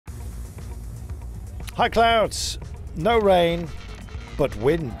High clouds, no rain, but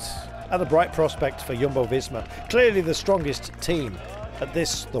wind, and a bright prospect for Jumbo-Visma. Clearly the strongest team at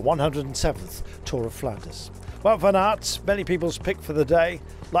this, the 107th Tour of Flanders. Wout van Aert, many people's pick for the day.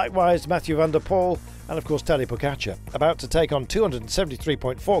 Likewise, Mathieu van der Poel, and of course Tadej Pogačar, about to take on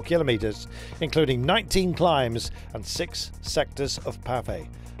 273.4 kilometres, including 19 climbs and 6 sectors of pavé.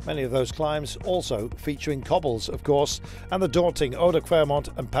 Many of those climbs also featuring cobbles, of course, and the daunting Oude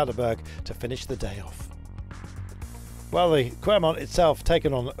Kwaremont and Paterberg to finish the day off. Well, the Kwaremont itself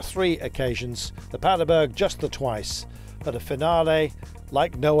taken on 3 occasions, the Paterberg just the twice, but a finale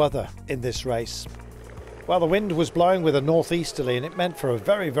like no other in this race. Well, the wind was blowing with a northeasterly, and it meant for a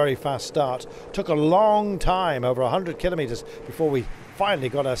very, very fast start. Took a long time, over 100 kilometres, before we finally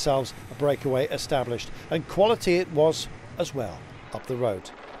got ourselves a breakaway established. And quality it was as well, up the road.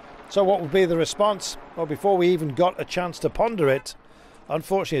 So what would be the response? Well, before we even got a chance to ponder it,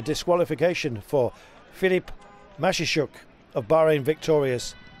 unfortunately a disqualification for Filip Mashichuk of Bahrain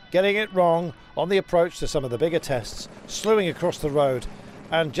Victorious, getting it wrong on the approach to some of the bigger tests, slewing across the road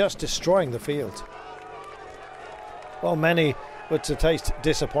and just destroying the field. Well, many were to taste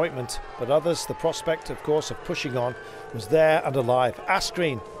disappointment, but others, the prospect, of course, of pushing on was there and alive.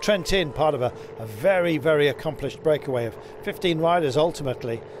 Asgreen, Trentin, part of a very, very accomplished breakaway of 15 riders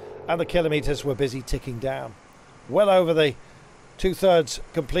ultimately, and the kilometres were busy ticking down. Well over the 2/3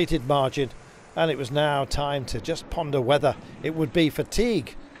 completed margin, and it was now time to just ponder whether it would be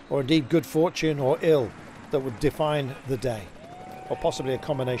fatigue or indeed good fortune or ill that would define the day, or possibly a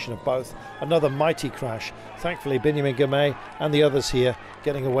combination of both. Another mighty crash. Thankfully, Benjamin Gamay and the others here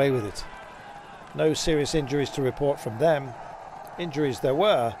getting away with it. No serious injuries to report from them. Injuries there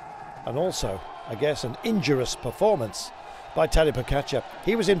were, and also, I guess, an injurious performance by Tadej Pogačar.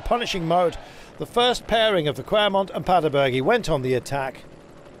 He was in punishing mode. The first pairing of the Kwaremont and Paterberg, he went on the attack.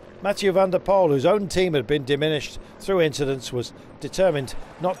 Mathieu van der Poel, whose own team had been diminished through incidents, was determined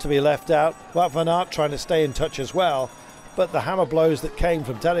not to be left out. Wout van Aert trying to stay in touch as well. But the hammer blows that came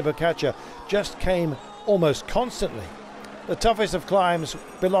from Tadej Pogačar just came almost constantly. The toughest of climbs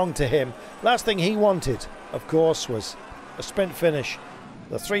belonged to him. Last thing he wanted, of course, was a sprint finish.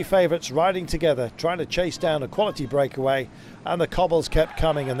 The 3 favourites riding together, trying to chase down a quality breakaway, and the cobbles kept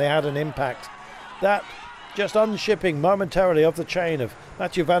coming and they had an impact. That just unshipping momentarily of the chain of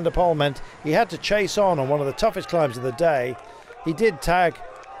Mathieu van der Poel meant he had to chase on one of the toughest climbs of the day. He did tag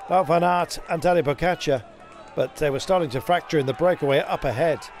Wout van Aert and Tadej Pogačar, but they were starting to fracture in the breakaway up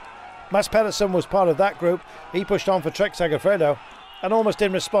ahead. Mads Pedersen was part of that group. He pushed on for Trek Segafredo, and almost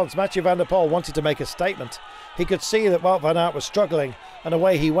in response, Mathieu van der Poel wanted to make a statement. He could see that Wout van Aert was struggling, and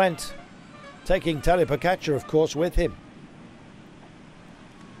away he went, taking Tadej Pogačar, of course, with him.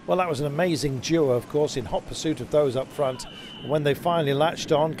 Well, that was an amazing duo, of course, in hot pursuit of those up front. When they finally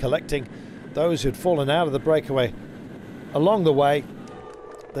latched on, collecting those who'd fallen out of the breakaway along the way,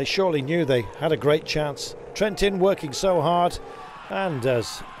 they surely knew they had a great chance. Trentin working so hard, and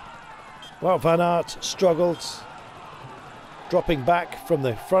as Wout van Aert struggled, dropping back from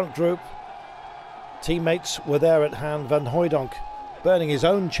the front group, teammates were there at hand. Van Hooijdonk burning his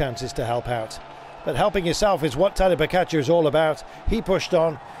own chances to help out, but helping yourself is what Tadej Pogačar is all about. He pushed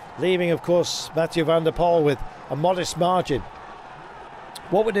on, leaving of course Mathieu van der Poel with a modest margin.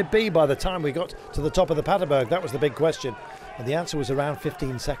 What would it be by the time we got to the top of the Paterberg? That was the big question, and the answer was around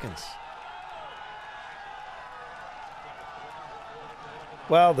 15 seconds.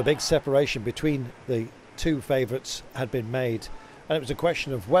 Well, the big separation between the 2 favourites had been made, and it was a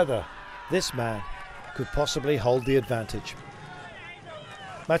question of whether this man could possibly hold the advantage.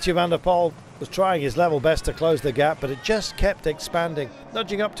 Mathieu van der Poel was trying his level best to close the gap, but it just kept expanding,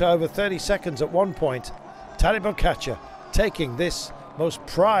 nudging up to over 30 seconds at one point. Tadej Pogačar taking this most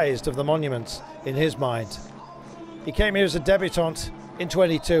prized of the monuments in his mind. He came here as a debutant in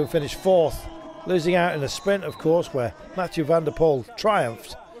 22 and finished 4th, losing out in a sprint, of course, where Mathieu van der Poel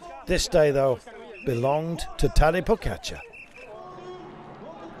triumphed. This day, though, belonged to Tadej Pogačar.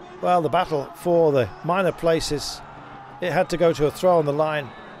 Well, the battle for the minor places, it had to go to a throw on the line.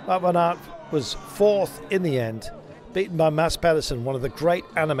 Wout van Aert was 4th in the end, beaten by Mads Pedersen, one of the great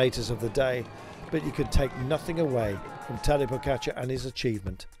animators of the day. But you could take nothing away from Tadej Pogačar and his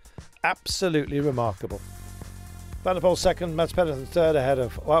achievement. Absolutely remarkable. Van der Poel 2nd, Mads Pedersen 3rd ahead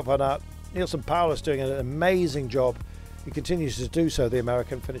of Wout van Aert. Nielsen Paulus doing an amazing job. He continues to do so, the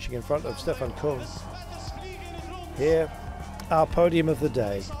American, finishing in front of Stefan Kuhn. Here, our podium of the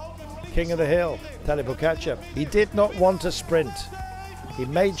day. King of the hill, Tadej Pogačar. He did not want a sprint. He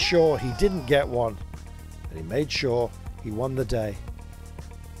made sure he didn't get one, and he made sure he won the day.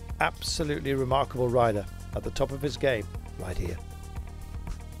 Absolutely remarkable rider at the top of his game right here.